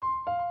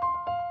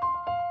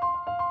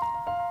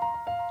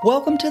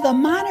Welcome to the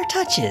Minor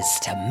Touches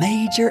to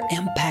Major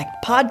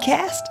Impact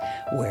podcast,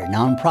 where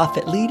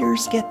nonprofit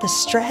leaders get the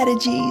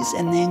strategies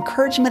and the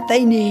encouragement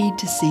they need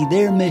to see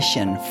their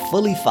mission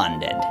fully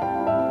funded.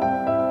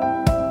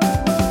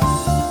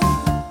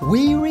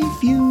 We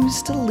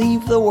refuse to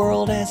leave the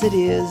world as it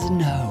is.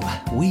 No,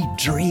 we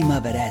dream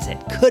of it as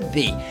it could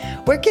be.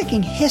 We're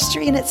kicking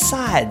history in its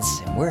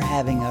sides, and we're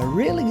having a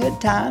really good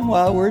time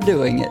while we're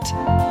doing it.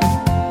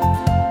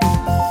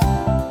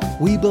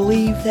 We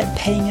believe that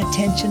paying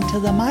attention to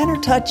the minor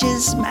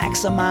touches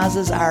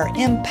maximizes our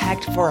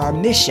impact for our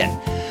mission.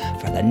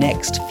 For the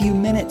next few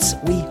minutes,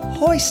 we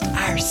hoist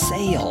our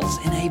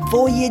sails in a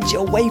voyage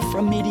away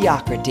from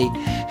mediocrity.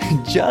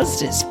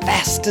 Just as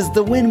fast as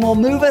the wind will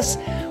move us,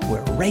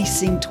 we're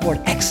racing toward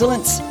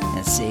excellence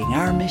and seeing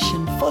our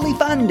mission fully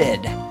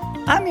funded.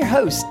 I'm your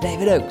host,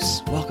 David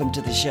Oakes. Welcome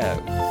to the show.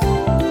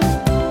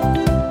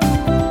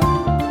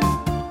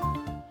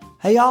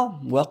 Hey y'all,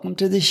 welcome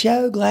to the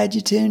show. Glad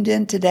you tuned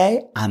in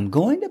today. I'm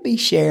going to be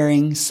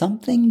sharing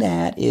something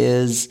that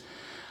is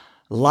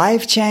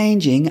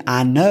life-changing,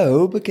 I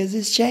know, because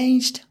it's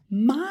changed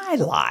my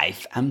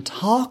life. I'm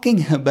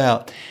talking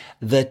about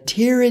the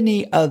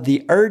tyranny of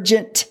the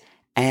urgent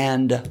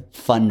and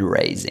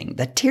fundraising.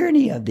 The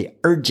tyranny of the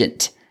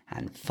urgent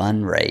and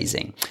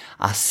fundraising.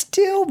 I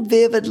still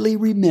vividly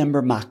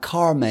remember my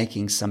car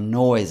making some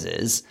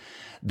noises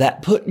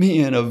that put me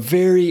in a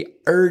very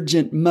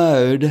urgent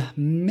mode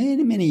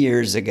many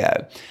years ago.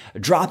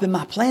 Dropping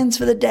my plans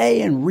for the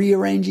day and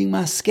rearranging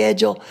my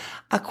schedule,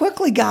 I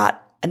quickly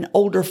got an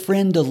older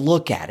friend to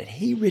look at it.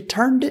 He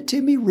returned it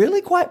to me really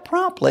quite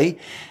promptly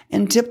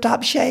in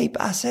tip-top shape.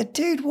 I said,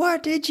 "Dude,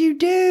 what did you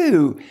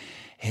do?"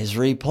 His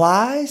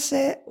reply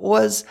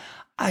was,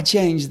 "I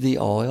changed the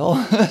oil."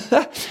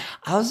 I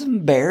was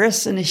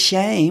embarrassed and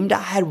ashamed. I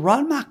had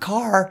run my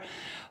car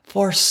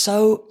for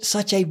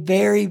such a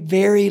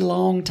very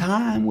long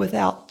time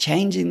without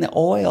changing the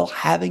oil,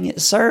 having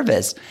it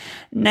serviced.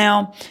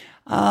 Now,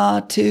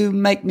 to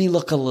make me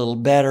look a little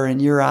better in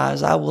your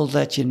eyes, I will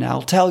let you know,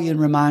 I'll tell you and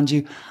remind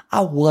you,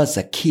 I was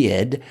a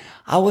kid.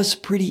 I was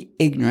pretty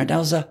ignorant. I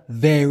was a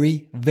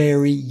very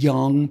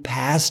young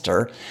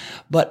pastor,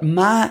 but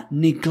my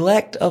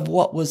neglect of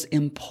what was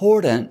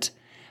important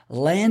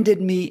landed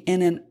me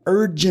in an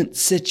urgent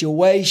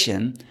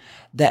situation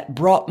that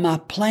brought my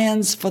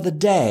plans for the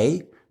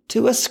day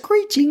to a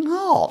screeching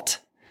halt.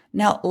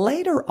 Now,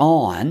 later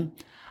on,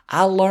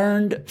 I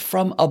learned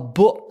from a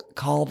book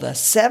called The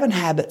 7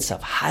 Habits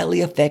of Highly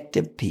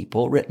Effective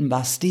People, written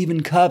by Stephen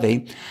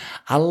Covey.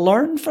 I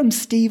learned from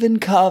Stephen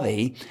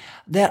Covey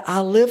that I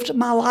lived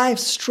my life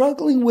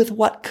struggling with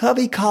what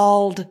Covey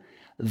called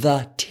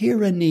the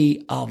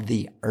tyranny of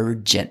the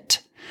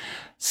urgent.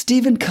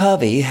 Stephen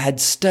Covey had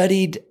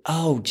studied,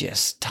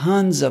 just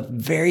tons of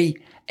very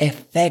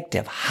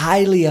effective,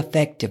 highly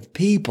effective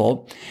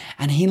people.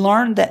 And he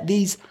learned that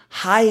these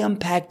high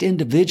impact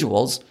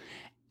individuals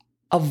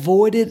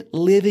avoided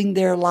living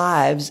their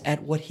lives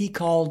at what he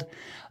called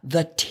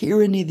the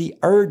tyranny of the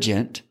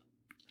urgent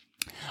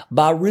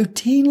by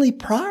routinely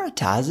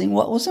prioritizing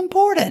what was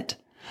important.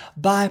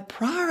 By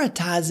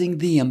prioritizing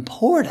the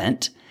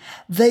important,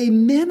 they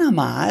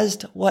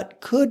minimized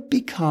what could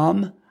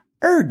become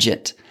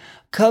urgent.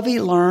 Covey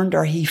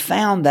he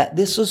found that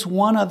this was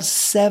one of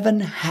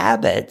 7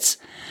 habits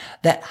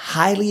that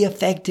highly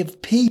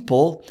effective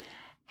people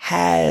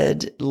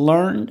had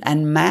learned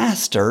and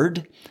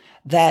mastered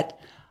that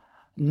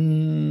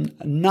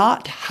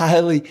not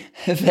highly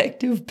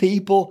effective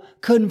people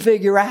couldn't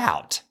figure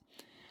out.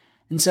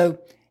 And so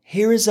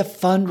here is a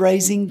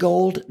fundraising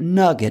gold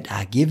nugget.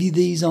 I give you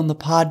these on the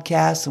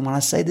podcast. And when I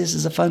say this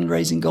is a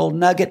fundraising gold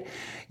nugget,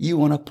 you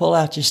want to pull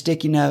out your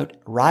sticky note,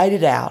 write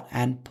it out,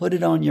 and put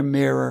it on your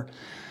mirror.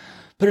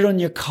 Put it on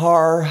your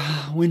car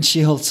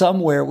windshield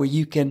somewhere where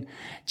you can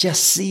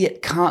just see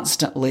it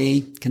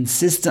constantly,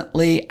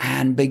 consistently,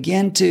 and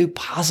begin to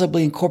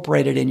possibly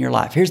incorporate it in your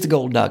life. Here's the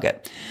gold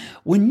nugget.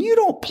 When you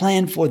don't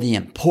plan for the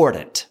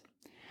important,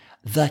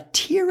 the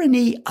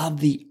tyranny of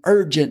the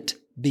urgent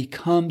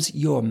becomes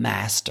your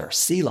master.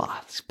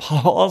 Selah.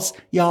 Pause.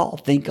 Y'all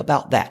think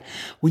about that.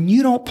 When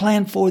you don't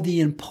plan for the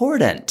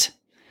important,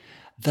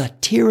 the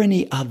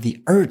tyranny of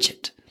the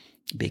urgent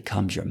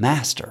becomes your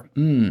master.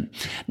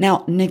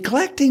 Now,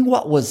 neglecting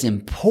what was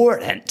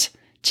important,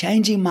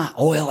 changing my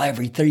oil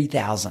every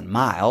 3,000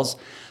 miles,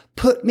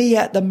 put me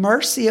at the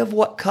mercy of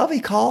what Covey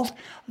called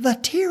the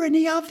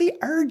tyranny of the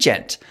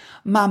urgent,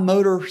 my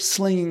motor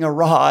slinging a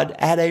rod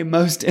at a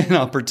most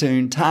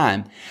inopportune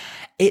time.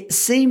 It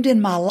seemed in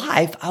my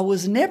life I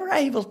was never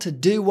able to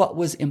do what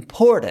was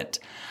important.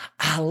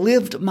 I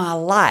lived my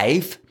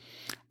life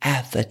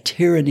at the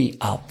tyranny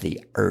of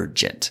the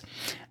urgent.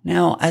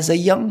 Now, as a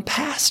young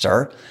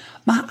pastor,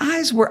 my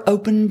eyes were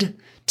opened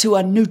to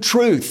a new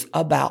truth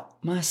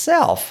about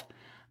myself.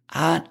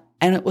 And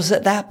it was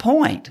at that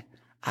point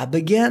I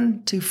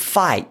began to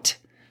fight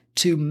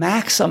to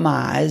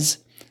maximize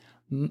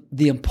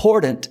the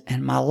important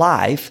in my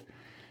life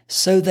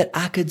so that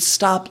I could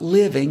stop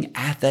living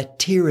at the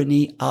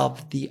tyranny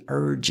of the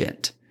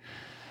urgent.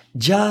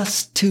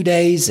 Just 2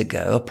 days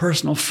ago, a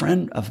personal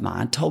friend of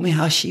mine told me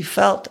how she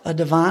felt a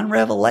divine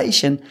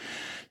revelation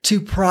to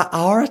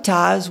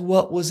prioritize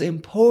what was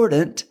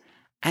important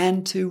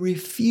and to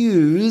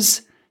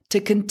refuse to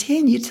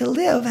continue to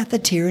live at the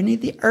tyranny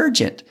of the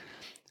urgent.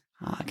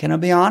 Can I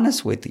be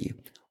honest with you?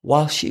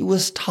 While she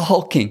was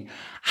talking,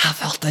 I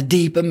felt a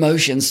deep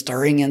emotion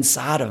stirring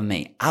inside of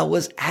me. I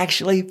was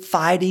actually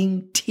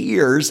fighting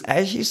tears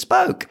as she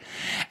spoke.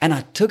 And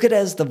I took it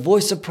as the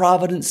voice of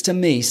providence to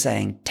me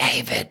saying,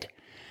 David,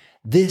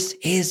 this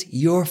is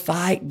your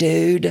fight,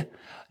 dude.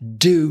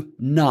 Do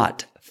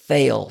not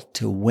fail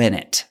to win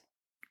it.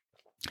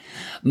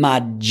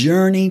 My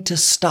journey to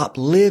stop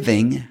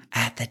living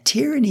at the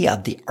tyranny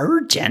of the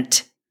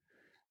urgent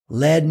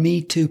led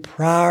me to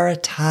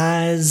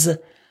prioritize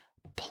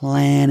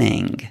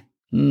planning.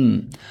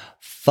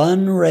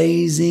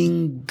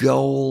 Fundraising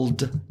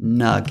gold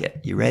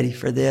nugget. You ready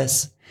for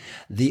this?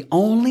 The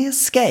only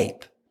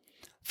escape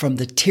from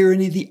the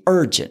tyranny of the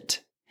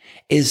urgent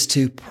is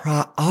to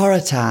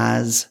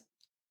prioritize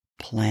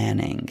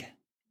planning.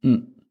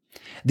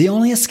 The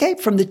only escape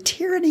from the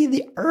tyranny of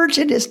the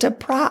urgent is to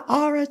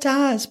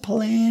prioritize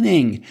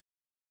planning.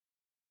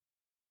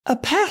 A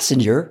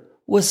passenger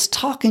was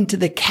talking to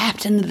the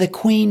captain of the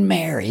Queen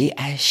Mary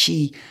as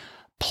she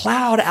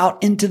plowed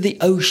out into the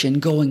ocean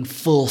going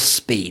full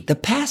speed. The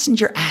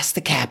passenger asked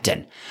the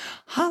captain,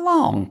 "How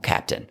long,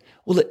 Captain,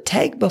 will it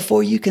take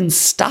before you can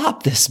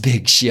stop this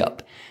big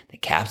ship?" The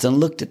captain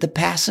looked at the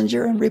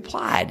passenger and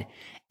replied,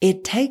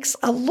 "It takes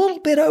a little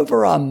bit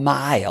over a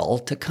mile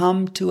to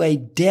come to a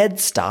dead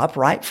stop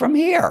right from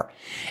here.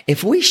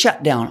 If we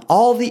shut down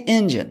all the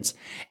engines,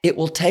 it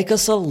will take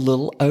us a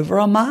little over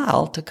a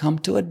mile to come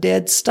to a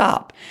dead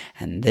stop."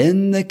 And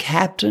then the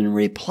captain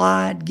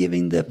replied,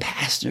 giving the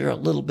passenger a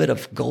little bit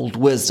of gold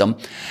wisdom,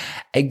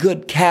 "A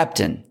good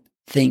captain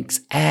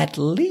thinks at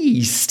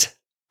least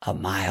a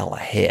mile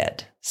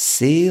ahead."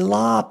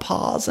 Selah,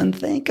 pause and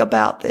think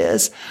about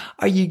this.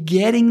 Are you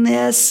getting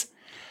this?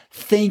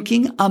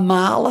 Thinking a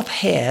mile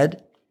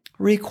ahead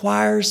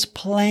requires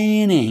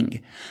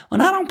planning.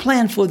 When I don't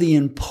plan for the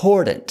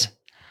important,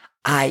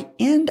 I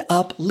end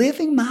up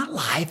living my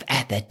life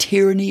at the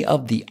tyranny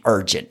of the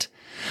urgent.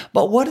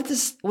 But what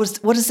does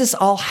this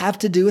all have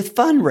to do with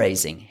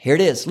fundraising? Here it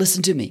is.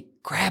 Listen to me.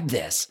 Grab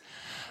this.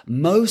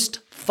 Most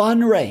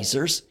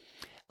fundraisers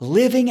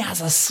living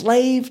as a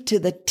slave to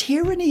the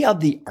tyranny of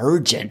the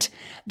urgent,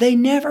 they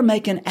never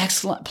make an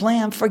excellent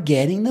plan for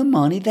getting the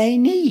money they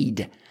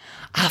need.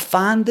 I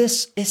find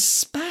this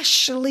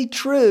especially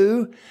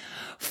true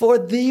for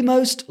the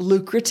most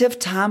lucrative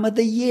time of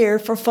the year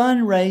for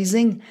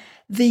fundraising,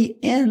 the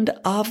end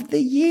of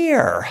the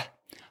year.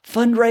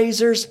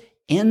 Fundraisers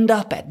end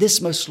up at this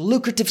most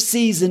lucrative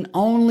season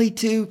only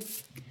to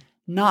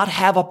not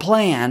have a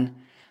plan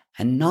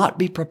and not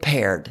be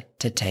prepared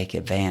to take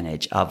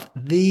advantage of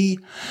the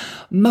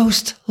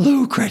most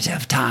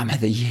lucrative time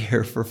of the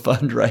year for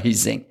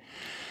fundraising.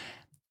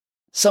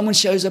 Someone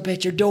shows up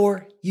at your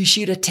door, you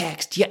shoot a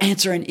text, you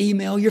answer an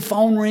email, your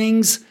phone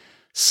rings.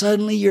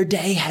 Suddenly your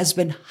day has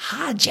been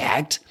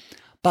hijacked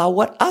by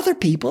what other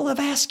people have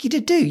asked you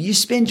to do. You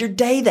spend your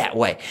day that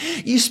way.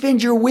 You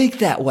spend your week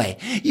that way.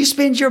 You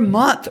spend your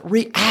month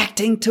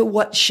reacting to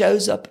what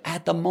shows up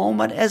at the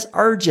moment as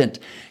urgent.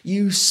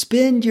 You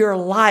spend your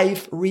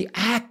life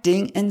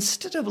reacting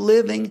instead of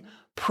living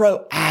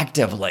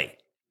proactively.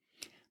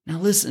 Now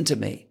listen to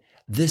me.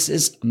 This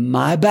is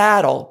my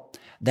battle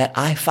that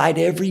I fight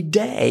every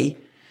day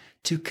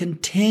to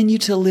continue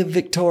to live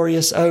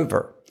victorious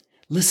over.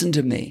 Listen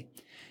to me.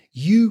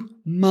 You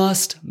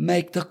must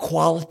make the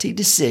quality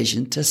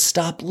decision to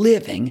stop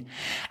living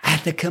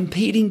at the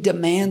competing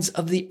demands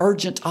of the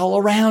urgent all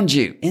around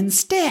you.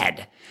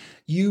 Instead,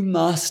 you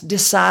must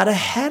decide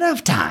ahead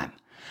of time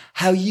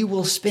how you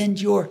will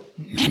spend your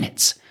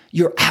minutes,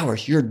 your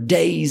hours, your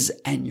days,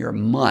 and your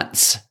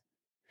months.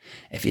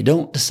 If you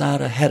don't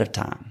decide ahead of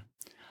time,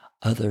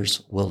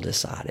 others will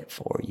decide it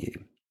for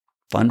you.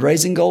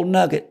 Fundraising gold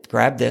nugget.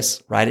 Grab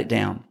this, write it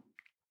down.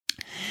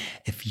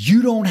 If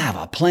you don't have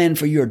a plan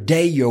for your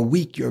day, your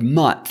week, your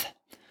month,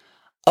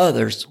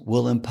 others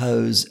will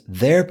impose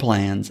their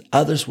plans.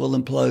 Others will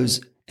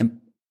impose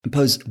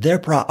their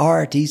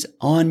priorities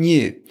on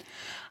you.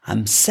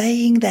 I'm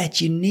saying that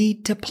you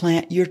need to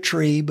plant your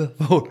tree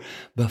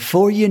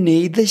before you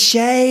need the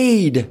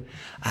shade.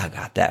 I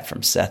got that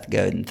from Seth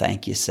Godin.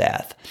 Thank you,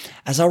 Seth.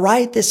 As I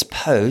write this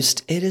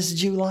post, it is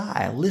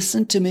July.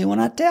 Listen to me when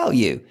I tell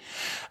you.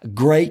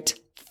 Great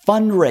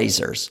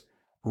fundraisers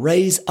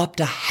raise up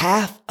to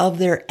half of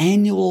their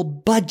annual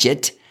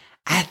budget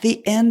at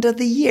the end of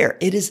the year.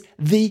 It is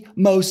the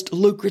most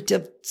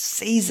lucrative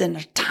season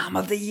or time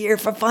of the year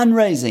for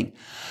fundraising.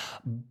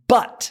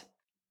 But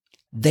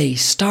they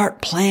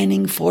start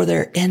planning for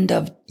their end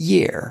of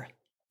year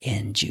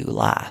in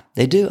July.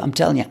 They do. I'm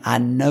telling you, I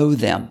know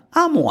them.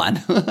 I'm one.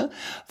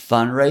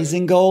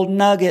 Fundraising gold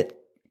nugget.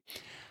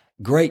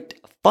 Great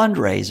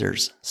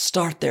fundraisers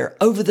start their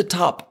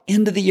over-the-top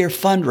end of the year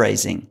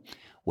fundraising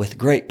with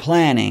great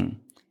planning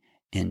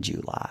in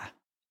July.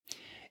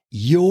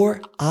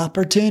 Your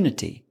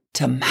opportunity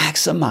to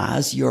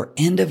maximize your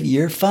end of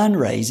year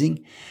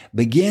fundraising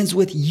begins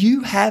with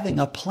you having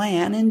a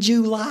plan in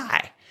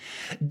July.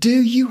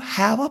 Do you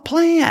have a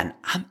plan?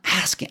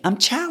 I'm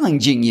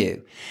challenging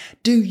you.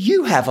 Do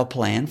you have a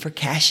plan for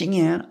cashing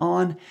in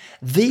on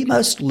the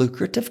most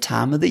lucrative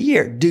time of the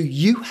year? Do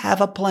you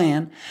have a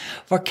plan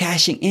for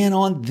cashing in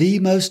on the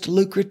most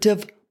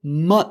lucrative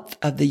month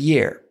of the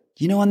year?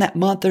 You know, in that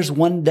month, there's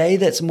one day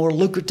that's more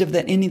lucrative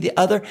than any of the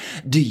other.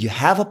 Do you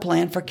have a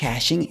plan for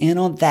cashing in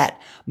on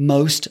that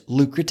most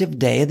lucrative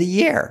day of the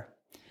year?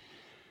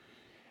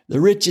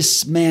 The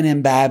richest man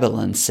in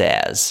Babylon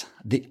says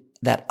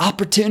that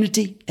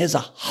opportunity is a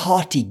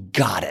haughty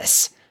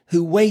goddess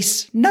who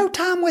wastes no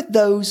time with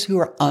those who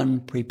are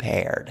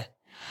unprepared.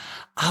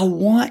 I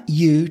want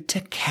you to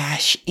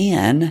cash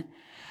in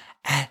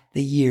at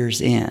the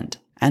year's end.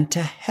 And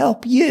to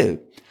help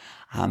you,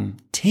 I'm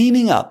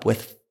teaming up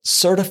with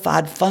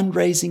certified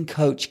fundraising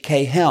coach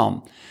Kay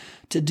Helm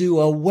to do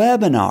a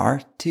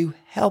webinar to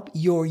help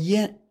your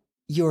year-end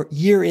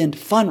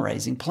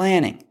fundraising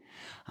planning.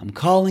 I'm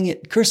calling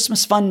it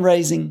Christmas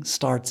Fundraising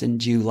Starts in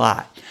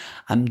July.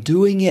 I'm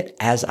doing it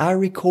as I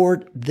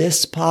record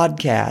this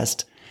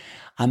podcast.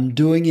 I'm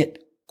doing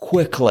it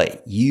quickly.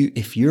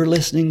 If you're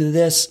listening to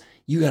this,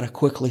 you got to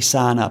quickly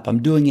sign up.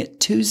 I'm doing it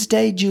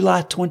Tuesday,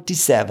 July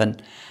 27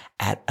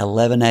 at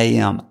 11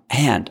 a.m.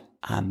 and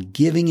I'm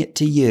giving it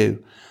to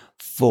you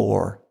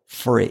for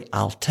free.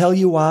 I'll tell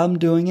you why I'm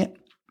doing it.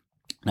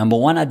 Number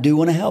one, I do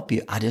want to help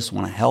you. I just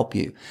want to help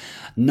you.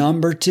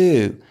 Number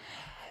two,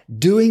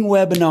 doing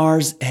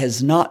webinars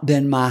has not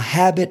been my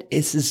habit.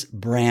 This is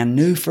brand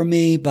new for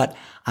me, but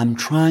I'm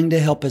trying to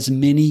help as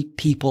many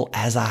people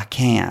as I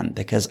can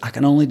because I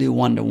can only do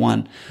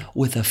one-to-one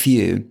with a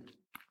few.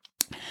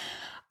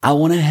 I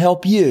want to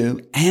help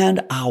you and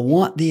I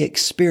want the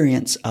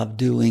experience of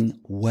doing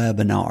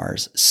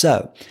webinars.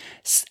 So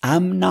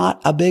I'm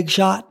not a big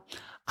shot.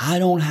 I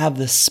don't have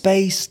the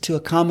space to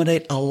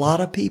accommodate a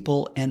lot of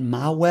people in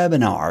my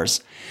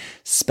webinars.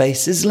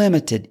 Space is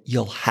limited.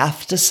 You'll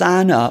have to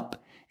sign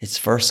up. It's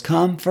first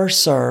come,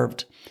 first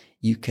served.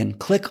 You can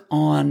click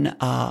on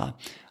a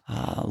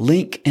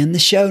link in the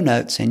show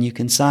notes and you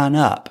can sign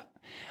up.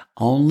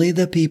 Only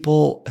the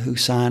people who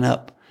sign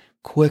up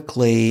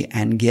quickly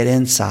and get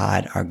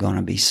inside are going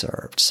to be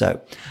served.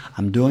 So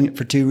I'm doing it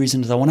for two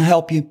reasons. I want to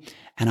help you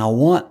and I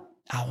want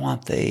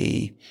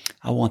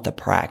the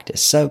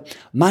practice. So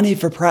my need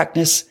for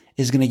practice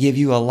is going to give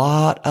you a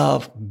lot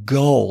of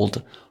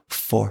gold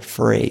for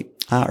free.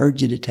 I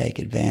urge you to take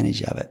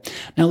advantage of it.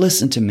 Now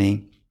listen to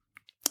me.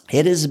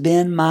 It has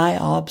been my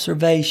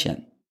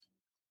observation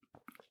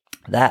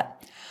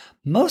that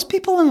most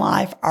people in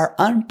life are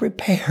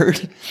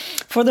unprepared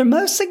for their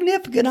most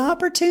significant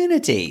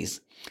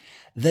opportunities.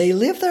 They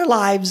live their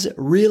lives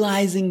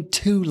realizing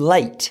too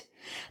late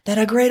that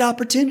a great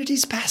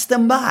opportunity's passed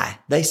them by.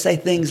 They say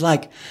things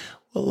like,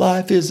 well,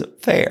 life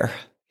isn't fair.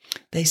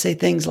 They say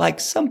things like,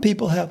 some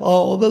people have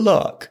all the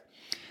luck.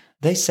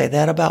 They say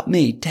that about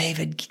me.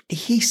 David,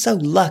 he's so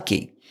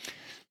lucky.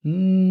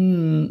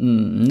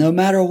 No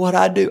matter what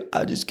I do,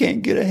 I just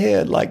can't get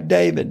ahead like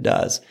David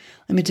does.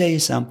 Let me tell you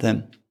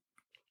something.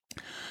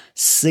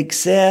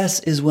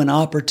 Success is when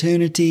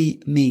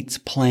opportunity meets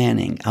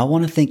planning. I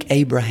want to think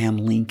Abraham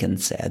Lincoln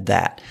said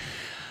that.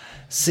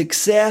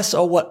 Success,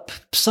 or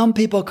what some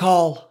people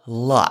call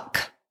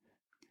luck.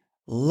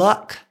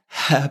 Luck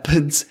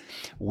happens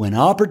when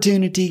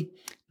opportunity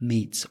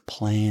meets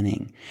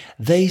planning.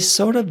 They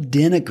sort of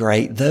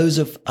denigrate those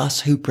of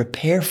us who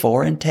prepare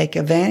for and take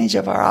advantage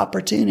of our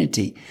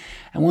opportunity.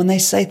 And when they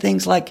say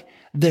things like,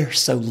 they're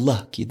so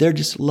lucky, they're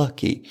just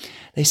lucky.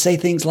 They say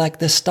things like,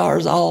 the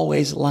stars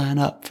always line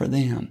up for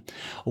them.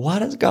 Why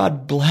does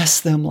God bless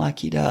them like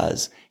He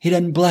does? He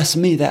doesn't bless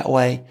me that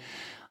way.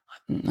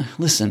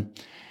 Listen,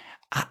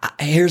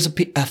 here's a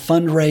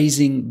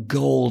fundraising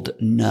gold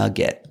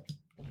nugget.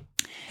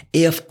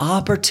 If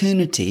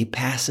opportunity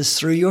passes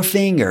through your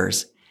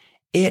fingers,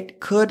 it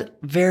could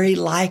very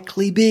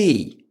likely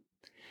be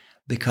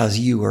because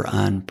you were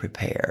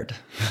unprepared.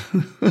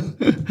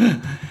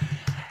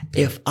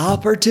 If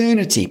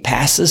opportunity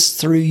passes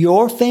through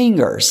your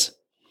fingers,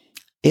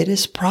 it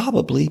is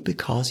probably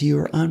because you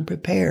are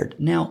unprepared.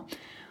 Now,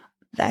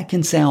 that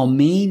can sound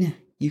mean.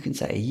 You can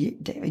say,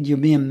 David, you're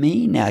being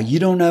mean now. You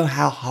don't know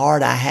how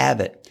hard I have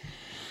it.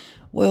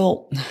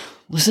 Well,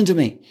 listen to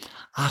me.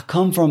 I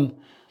come from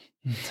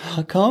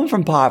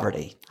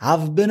poverty.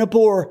 I've been a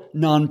poor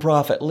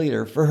nonprofit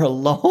leader for a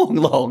long,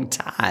 long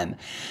time.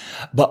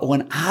 But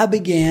when I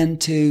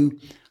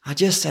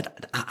just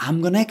said, I'm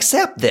going to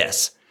accept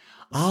this.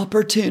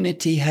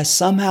 Opportunity has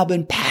somehow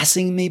been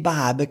passing me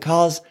by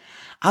because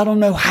I don't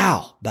know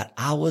how, but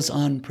I was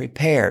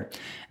unprepared.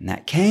 And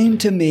that came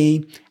to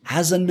me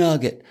as a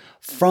nugget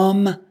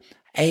from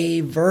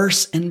a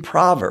verse in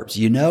Proverbs.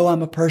 You know,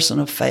 I'm a person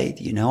of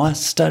faith. You know, I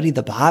study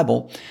the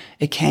Bible.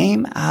 It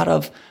came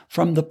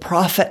from the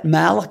prophet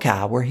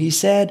Malachi, where he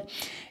said,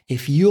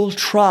 if you'll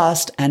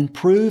trust and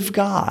prove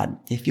God,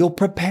 if you'll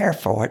prepare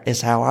for it,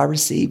 is how I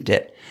received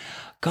it.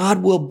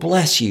 God will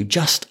bless you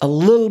just a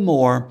little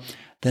more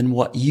than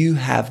what you've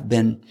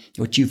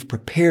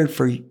prepared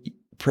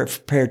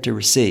to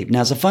receive.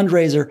 Now, as a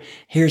fundraiser,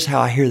 here's how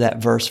I hear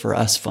that verse for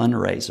us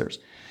fundraisers.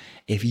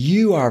 If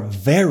you are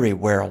very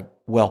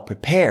well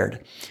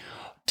prepared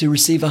to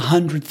receive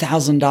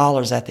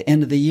 $100,000 at the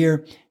end of the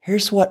year,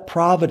 here's what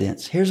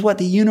providence, here's what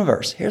the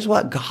universe, here's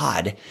what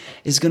God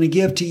is going to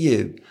give to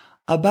you.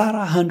 About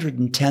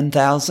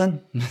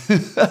 110,000,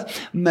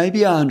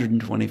 maybe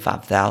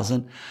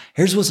 125,000.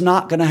 Here's what's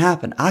not going to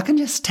happen. I can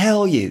just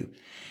tell you,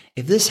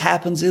 if this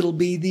happens, it'll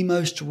be the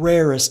most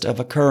rarest of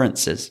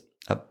occurrences.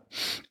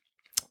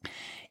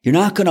 You're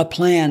not going to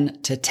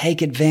plan to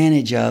take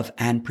advantage of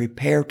and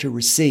prepare to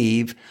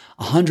receive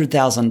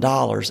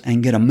 $100,000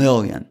 and get $1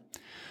 million.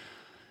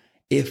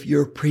 If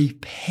you're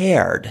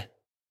prepared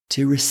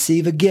to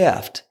receive a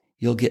gift,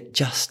 you'll get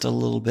just a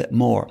little bit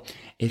more.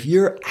 If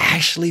you're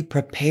actually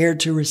prepared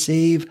to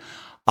receive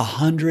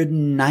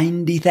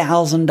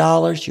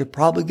 $190,000, you're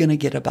probably going to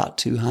get about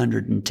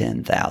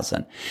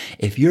 $210,000.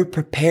 If you're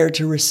prepared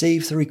to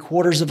receive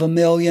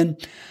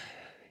 $750,000,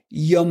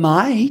 you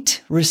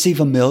might receive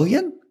 $1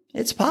 million.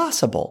 It's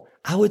possible.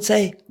 I would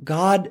say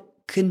God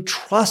can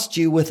trust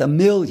you with $1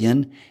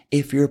 million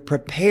if you're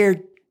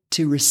prepared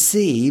to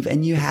receive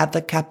and you have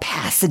the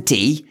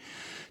capacity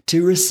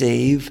to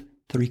receive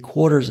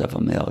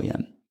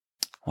 $750,000.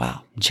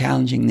 Wow, I'm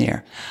challenging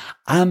there.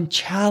 I'm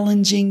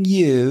challenging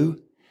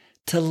you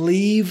to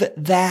leave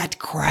that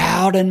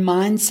crowd and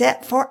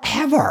mindset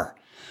forever.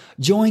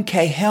 Join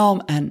Kay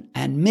Helm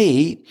and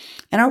me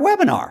in our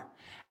webinar,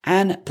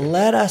 and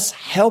let us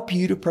help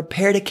you to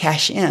prepare to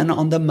cash in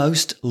on the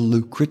most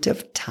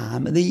lucrative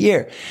time of the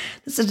year.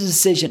 This is a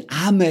decision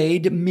I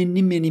made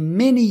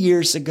many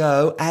years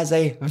ago as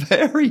a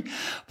very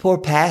poor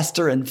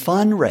pastor and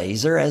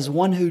fundraiser, as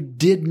one who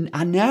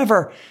I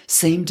never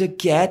seemed to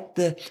get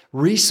the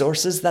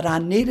resources that I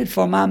needed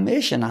for my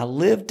mission. I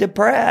lived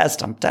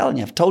depressed. I'm telling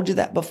you, I've told you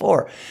that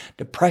before.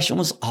 Depression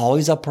was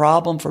always a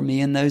problem for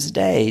me in those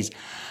days.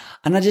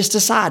 And I just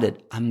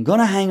decided I'm going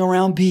to hang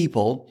around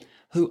people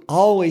who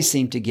always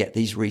seem to get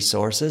these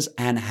resources,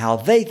 and how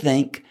they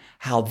think,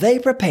 how they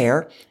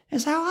prepare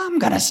is how I'm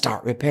going to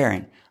start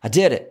preparing. I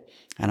did it.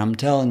 And I'm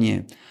telling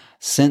you,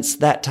 since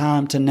that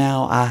time to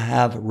now, I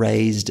have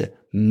raised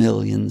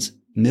millions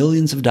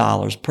of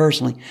dollars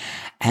personally,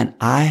 and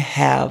I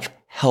have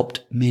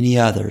helped many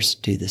others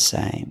do the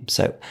same.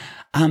 So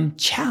I'm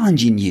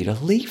challenging you to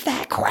leave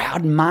that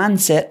crowd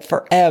mindset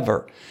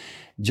forever.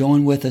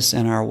 Join with us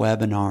in our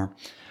webinar.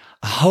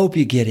 I hope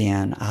you get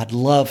in. I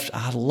want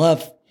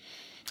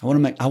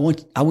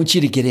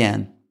you to get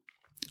in.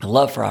 I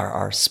love for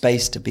our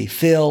space to be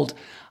filled.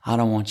 I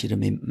don't want you to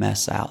be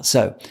messed out.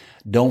 So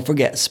don't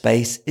forget,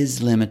 space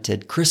is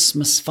limited.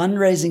 Christmas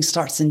fundraising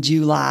starts in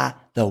July.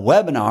 The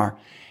webinar,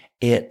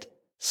 it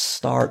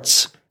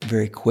starts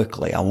very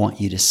quickly. I want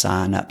you to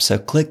sign up. So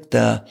click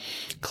the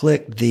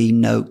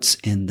notes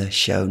in the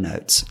show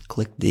notes.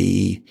 Click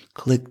the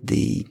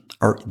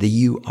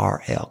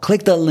URL.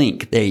 Click the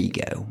link. There you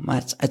go.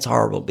 It's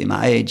horrible to be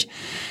my age,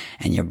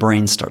 and your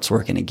brain starts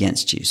working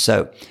against you.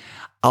 So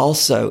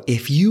also,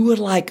 if you would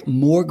like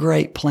more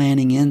great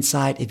planning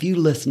insight, if you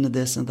listen to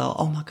this and thought,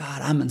 oh my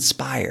God, I'm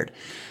inspired,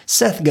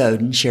 Seth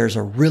Godin shares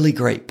a really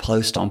great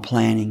post on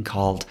planning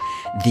called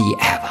The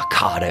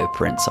Avocado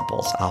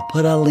Principles. I'll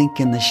put a link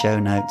in the show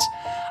notes.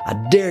 I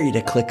dare you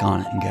to click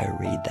on it and go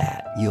read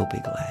that. You'll be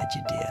glad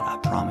you did. I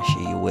promise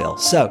you will.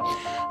 So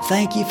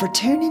thank you for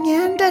tuning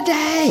in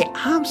today.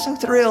 I'm so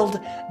thrilled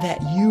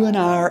that you and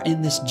I are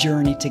in this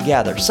journey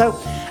together. So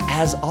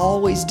as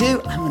always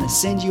do, I'm going to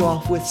send you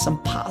off with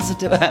some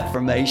positive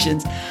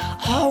affirmations.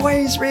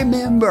 Always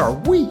remember,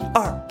 we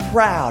are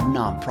proud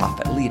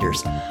nonprofit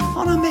leaders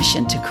on a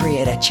mission to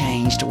create a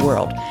changed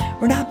world.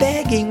 We're not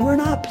begging. We're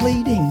not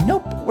pleading.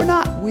 Nope, we're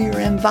not.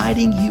 We're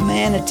inviting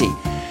humanity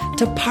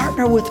to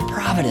partner with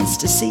providence,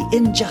 to see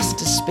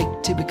injustice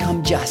to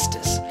become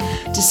justice,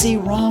 to see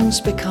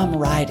wrongs become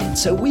righted,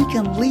 so we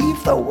can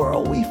leave the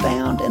world we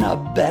found in a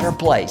better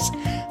place.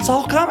 It's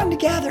all coming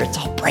together. It's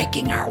all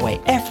breaking our way.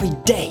 Every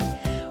day,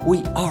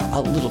 we are a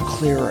little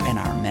clearer in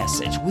our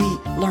message. We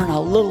learn a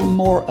little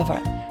more of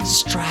a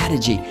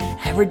strategy.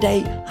 Every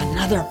day,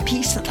 another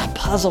piece of the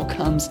puzzle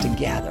comes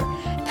together.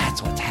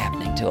 That's what's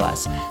happening to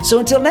us. So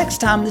until next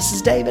time, this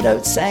is David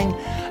Oates saying,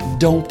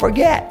 don't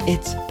forget,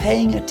 it's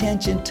paying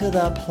attention to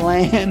the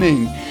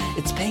planning.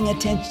 It's paying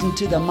attention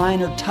to the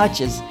minor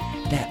touches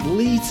that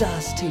leads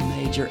us to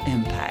major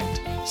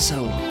impact.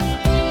 So long.